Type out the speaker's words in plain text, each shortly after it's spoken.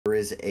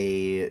is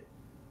a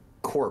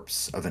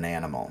corpse of an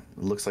animal.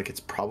 It looks like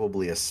it's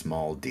probably a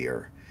small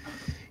deer.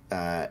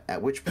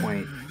 At which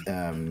point,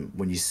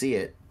 when you see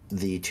it,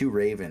 the two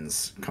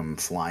ravens come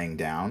flying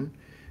down,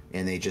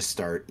 and they just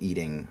start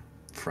eating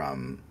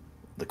from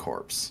the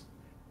corpse.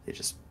 They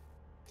just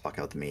pluck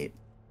out the meat.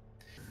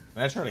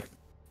 Can I try to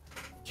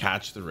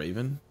catch the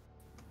raven?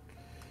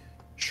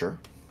 Sure.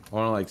 I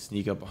want to like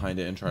sneak up behind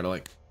it and try to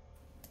like.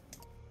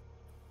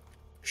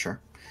 Sure.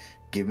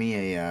 Give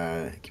me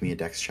a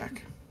dex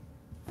check.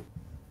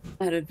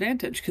 At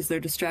advantage because they're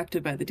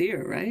distracted by the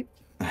deer, right?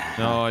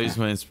 No, I used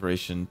my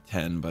inspiration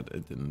 10, but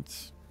it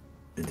didn't.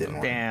 It didn't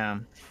work.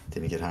 Damn.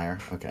 Didn't get higher.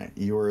 Okay,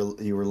 you were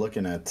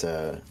looking at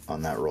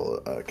on that roll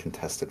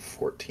contested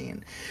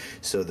 14.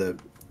 So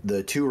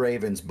the two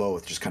ravens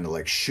both just kind of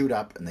like shoot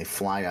up and they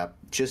fly up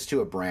just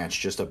to a branch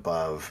just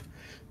above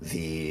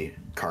the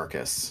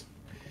carcass,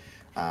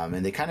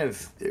 and they kind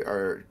of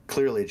are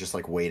clearly just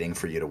like waiting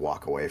for you to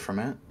walk away from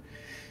it.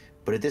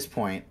 But at this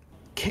point,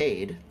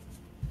 Cade,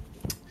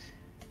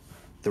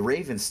 the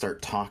ravens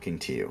start talking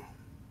to you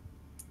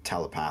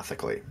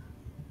telepathically.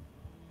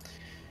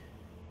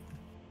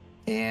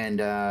 And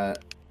the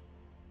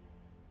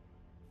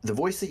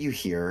voice that you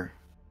hear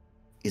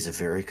is a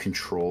very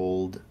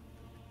controlled,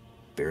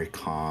 very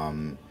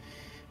calm,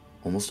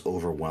 almost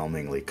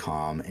overwhelmingly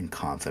calm and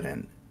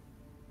confident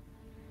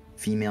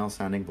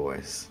female-sounding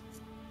voice.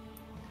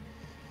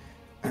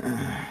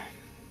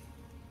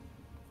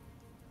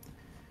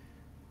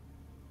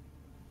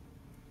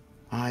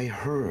 I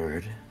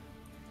heard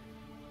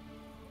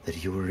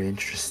that you were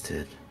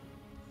interested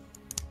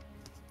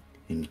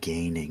in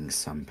gaining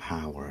some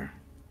power.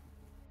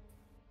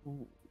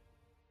 Ooh.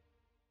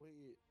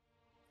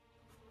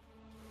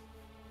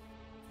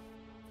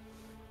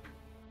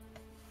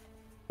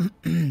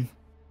 Wait.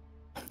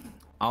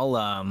 I'll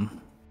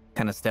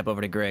kind of step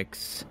over to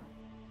Grix.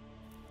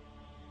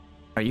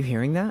 Are you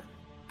hearing that?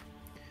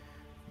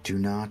 Do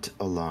not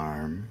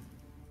alarm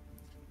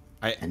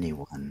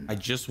anyone. I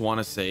just want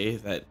to say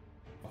that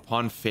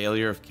upon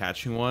failure of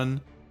catching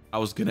one, I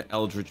was gonna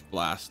Eldritch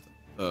Blast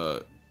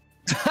the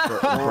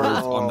birds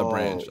on the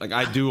branch. Like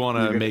I do want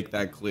to make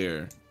that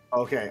clear.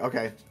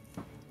 Okay.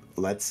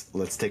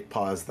 Let's take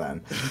pause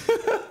then.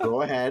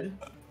 Go ahead.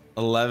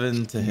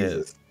 11 to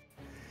hit.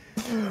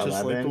 Just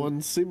 11? like the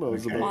one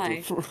Simo's Okay.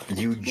 about to...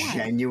 You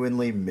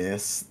genuinely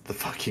miss the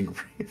fucking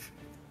raven.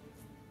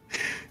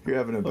 You're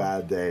having a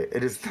bad day.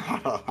 It is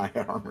not a high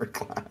armor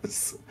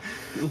class.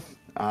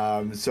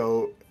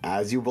 So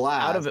as you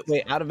blast,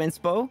 out of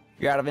inspo?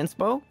 You're out of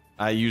inspo?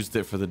 I used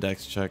it for the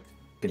dex check.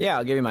 Yeah,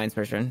 I'll give you my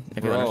inspiration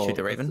if you want to shoot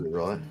the raven.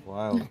 Roll it.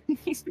 Wow.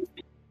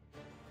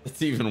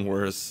 It's even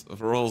worse. The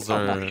rolls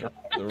are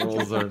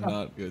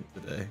not good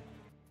today.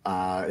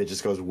 It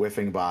just goes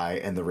whiffing by,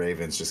 and the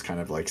ravens just kind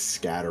of like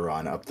scatter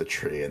on up the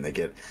tree, and they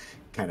get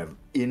kind of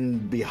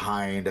in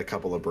behind a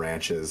couple of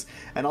branches.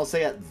 And I'll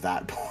say at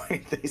that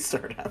point, they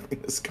start having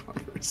this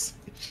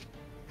conversation.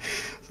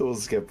 So we'll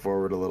skip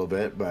forward a little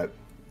bit, but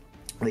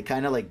they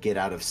kind of like get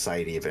out of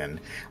sight even,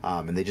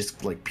 and they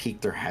just like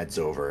peek their heads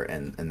over,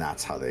 and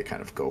that's how they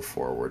kind of go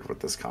forward with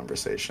this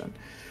conversation.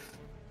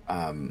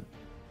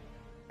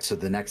 So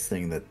the next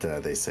thing that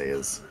they say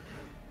is,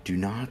 do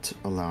not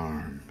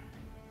alarm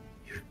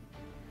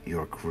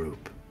your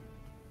group.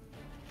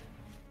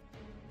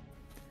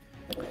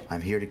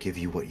 I'm here to give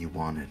you what you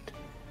wanted.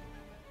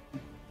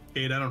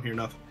 Cade, I don't hear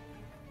nothing.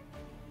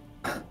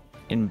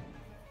 It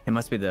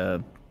must be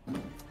the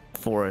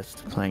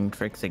forest playing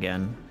tricks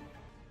again.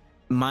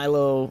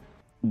 Milo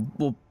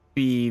will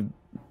be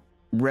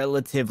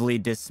relatively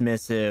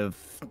dismissive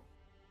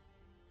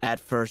at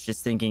first,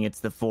 just thinking it's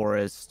the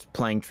forest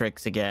playing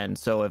tricks again.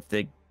 So if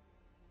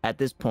at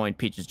this point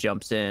Peaches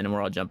jumps in and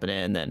we're all jumping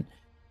in, then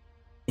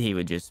he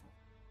would just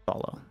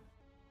follow.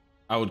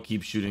 I would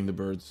keep shooting the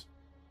birds.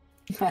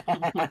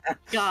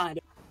 God.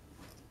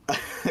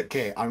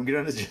 Okay, I'm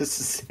gonna just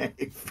say,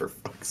 for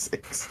fuck's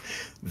sakes,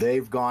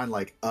 they've gone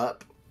like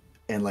up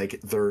and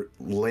like they're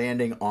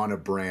landing on a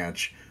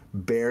branch,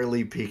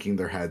 barely peeking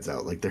their heads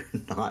out. Like they're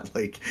not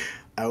like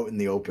out in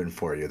the open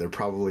for you. They're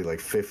probably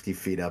like 50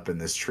 feet up in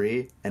this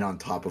tree and on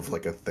top of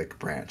like a thick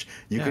branch.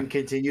 You can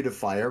continue to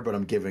fire, but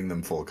I'm giving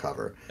them full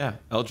cover. Yeah,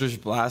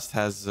 Eldritch Blast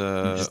has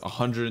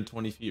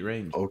 120 feet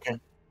range.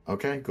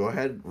 Okay, go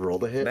ahead, roll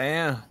the hit.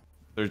 Damn.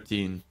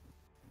 13.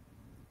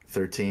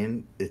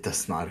 13, it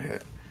does not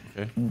hit.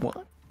 Okay.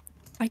 What?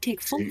 I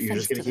take full You're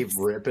just gonna keep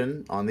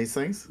ripping on these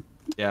things?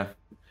 Yeah.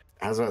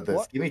 How's about this?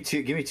 What? Give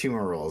me two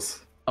more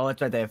rolls. Oh,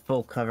 that's right. They have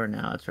full cover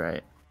now. That's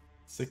right.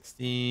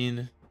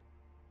 16.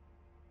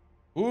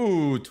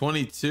 Ooh,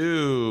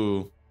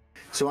 22.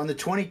 So on the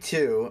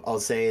 22, I'll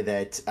say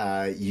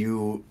that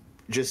you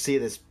just see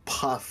this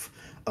puff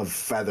of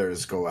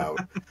feathers go out.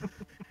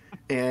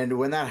 And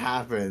when that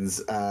happens,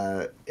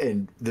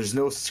 and there's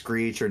no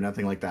screech or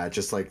nothing like that,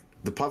 just like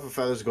the puff of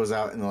feathers goes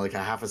out, and then like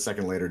a half a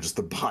second later, just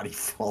the body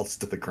falls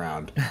to the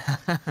ground.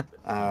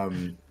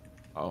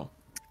 Oh.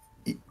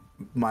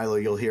 Milo,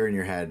 you'll hear in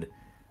your head,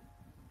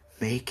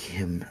 make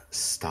him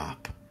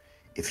stop.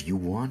 If you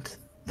want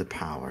the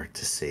power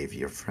to save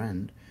your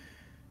friend,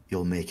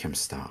 you'll make him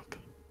stop.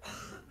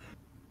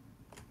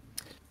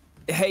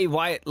 Hey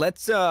Wyatt,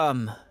 let's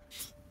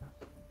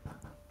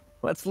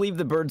leave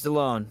the birds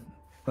alone.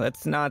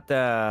 Let's not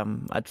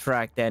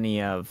attract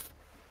any of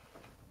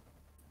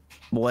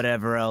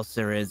whatever else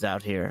there is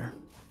out here.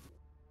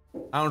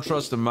 I don't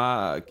trust them,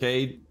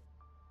 Cade.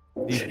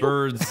 These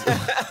birds.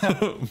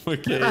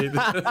 Cade.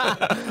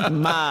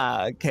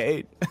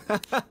 Kate.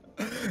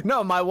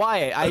 No, my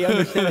Wyatt. I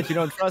understand that you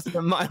don't trust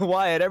him. My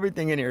Wyatt,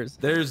 everything in here is...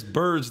 There's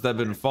birds that have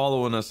been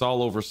following us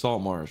all over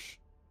Saltmarsh.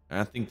 And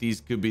I think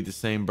these could be the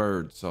same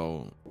birds,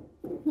 so...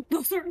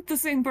 Those aren't the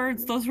same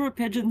birds. Those were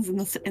pigeons in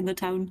the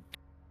town.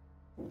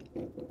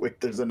 Wait,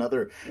 there's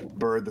another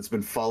bird that's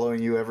been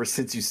following you ever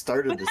since you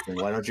started this thing.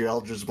 Why don't you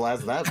Eldritch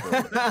Blast that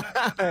bird?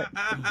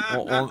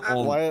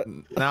 Wyatt,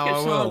 Now I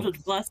She'll will.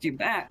 just blast you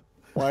back.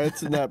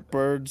 Wyatt's in that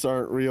birds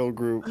aren't real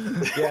group.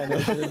 Yeah, no,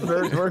 the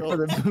birds work for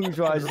the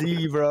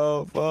bourgeoisie,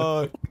 bro.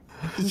 Fuck.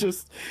 He's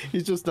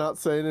just not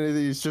saying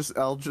anything. He's just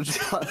Eldritch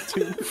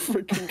blasting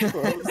freaking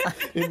crows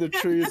in the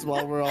trees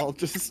while we're all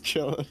just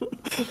chilling.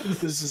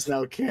 This is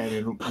now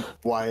canon.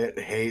 Wyatt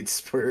hates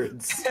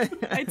birds.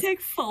 I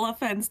take full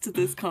offense to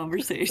this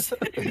conversation.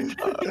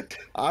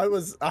 I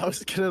was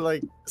gonna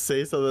like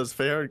say something that's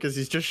fair because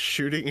he's just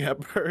shooting at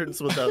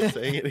birds without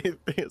saying anything.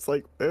 It's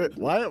like,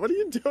 Wyatt, what are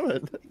you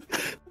doing?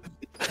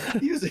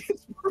 Using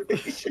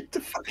inspiration to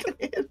fucking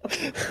hit him.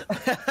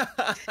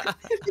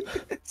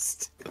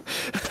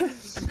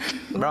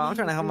 Bro, I'm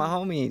trying to help my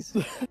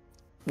homies.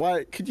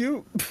 Wyatt, could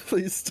you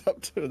please stop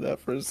doing that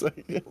for a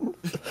second?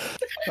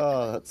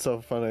 Oh, that's so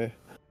funny.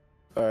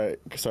 All right,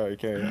 sorry,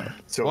 carry on.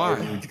 So Why? are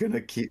you gonna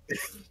keep?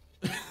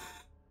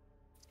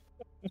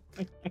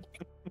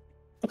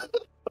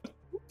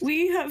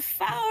 We have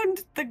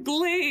found the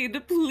glade.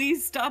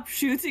 Please stop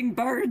shooting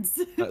birds.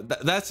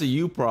 That's a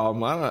you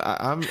problem.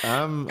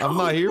 I'm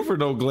not here for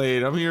no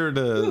glade. I'm here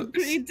to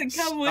Agreed to come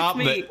stop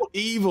with me. the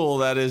evil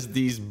that is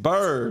these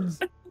birds.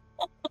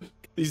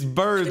 These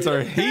birds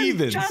are They're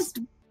heathens. just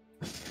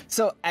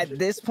So at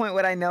this point,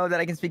 would I know that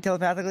I can speak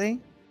telepathically?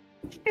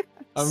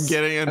 I'm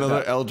getting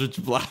another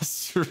Eldritch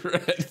Blast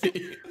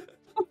ready.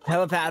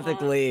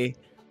 Telepathically,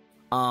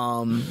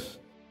 I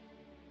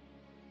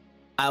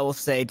will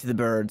say to the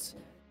birds,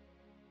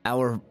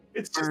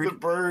 It's just a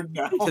bird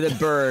now. to the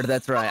bird,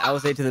 that's right. I will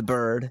say to the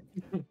bird,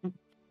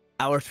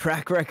 our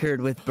track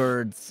record with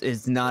birds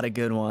is not a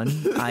good one.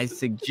 I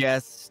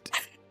suggest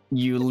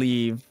you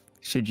leave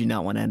should you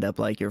not want to end up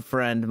like your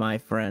friend. My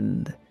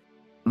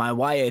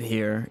Wyatt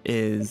here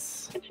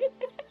is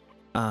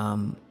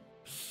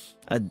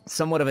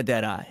somewhat of a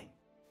dead eye.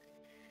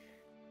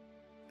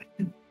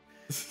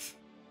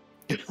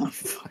 Oh,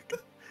 fuck.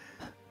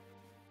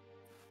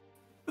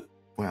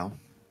 Well,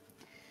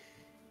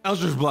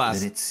 Eldritch Blast.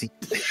 then it seems.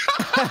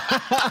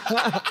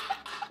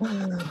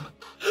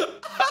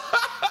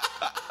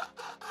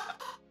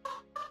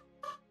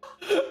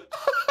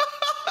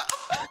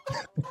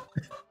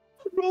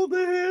 Roll the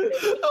hit.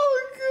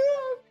 Oh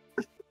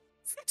god.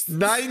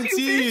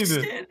 19. stupid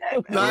shit.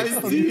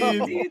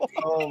 19.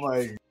 Oh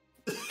my.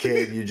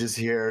 Cade, you just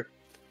hear.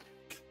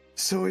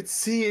 So it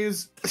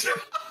seems.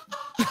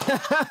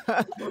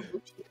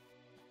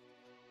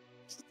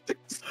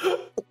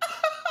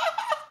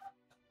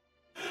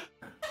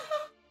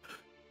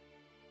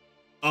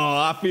 Oh,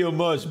 I feel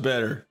much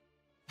better.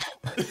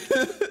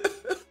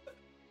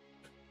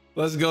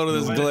 Let's go to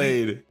this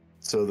glade.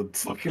 So the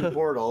fucking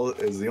portal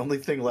is the only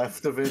thing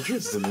left of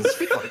interest in this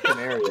fucking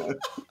area.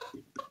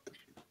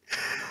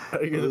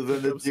 Other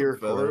than the deer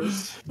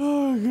forest.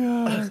 Oh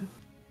god.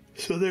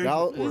 So there.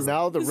 Now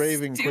the the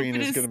Raven Queen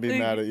is stupidest gonna be thing.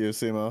 mad at you,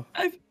 Simo.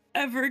 I've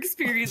ever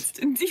experienced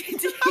in D&D.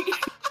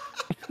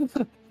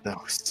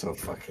 That was so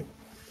fucking.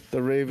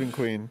 The Raven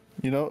Queen.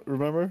 You know,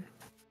 remember?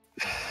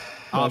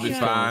 I'll be Yeah.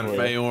 fine,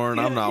 Feyorn.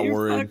 I'm not You're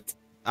worried. fucked.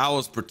 I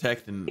was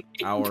protecting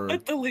our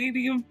Put the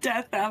Lady of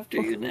Death after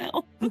you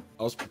now. I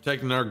was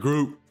protecting our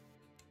group.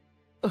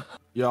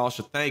 Y'all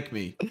should thank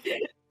me. Birds!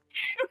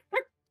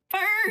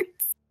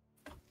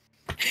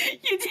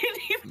 You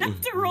didn't even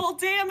have to roll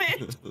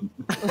damage.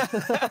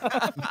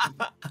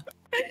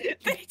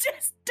 They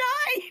just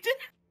died.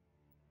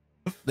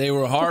 They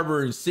were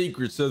harboring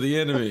secrets of the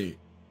enemy.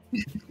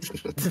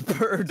 The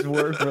birds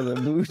work for the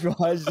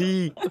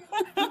bourgeoisie.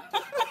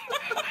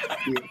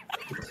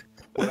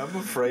 What I'm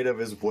afraid of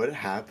is what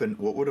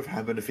would have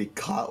happened if he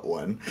caught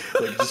one?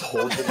 Like, just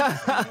hold it in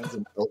his hands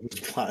and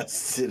Eldritch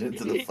Blast it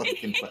into the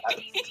fucking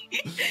blast.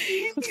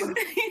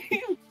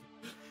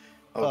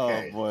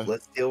 Okay, boy.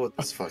 let's deal with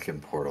this fucking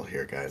portal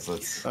here, guys.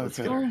 Let's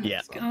Okay. get our Yeah.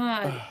 hands on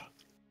God.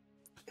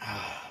 it.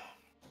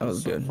 That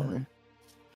was So good. funny.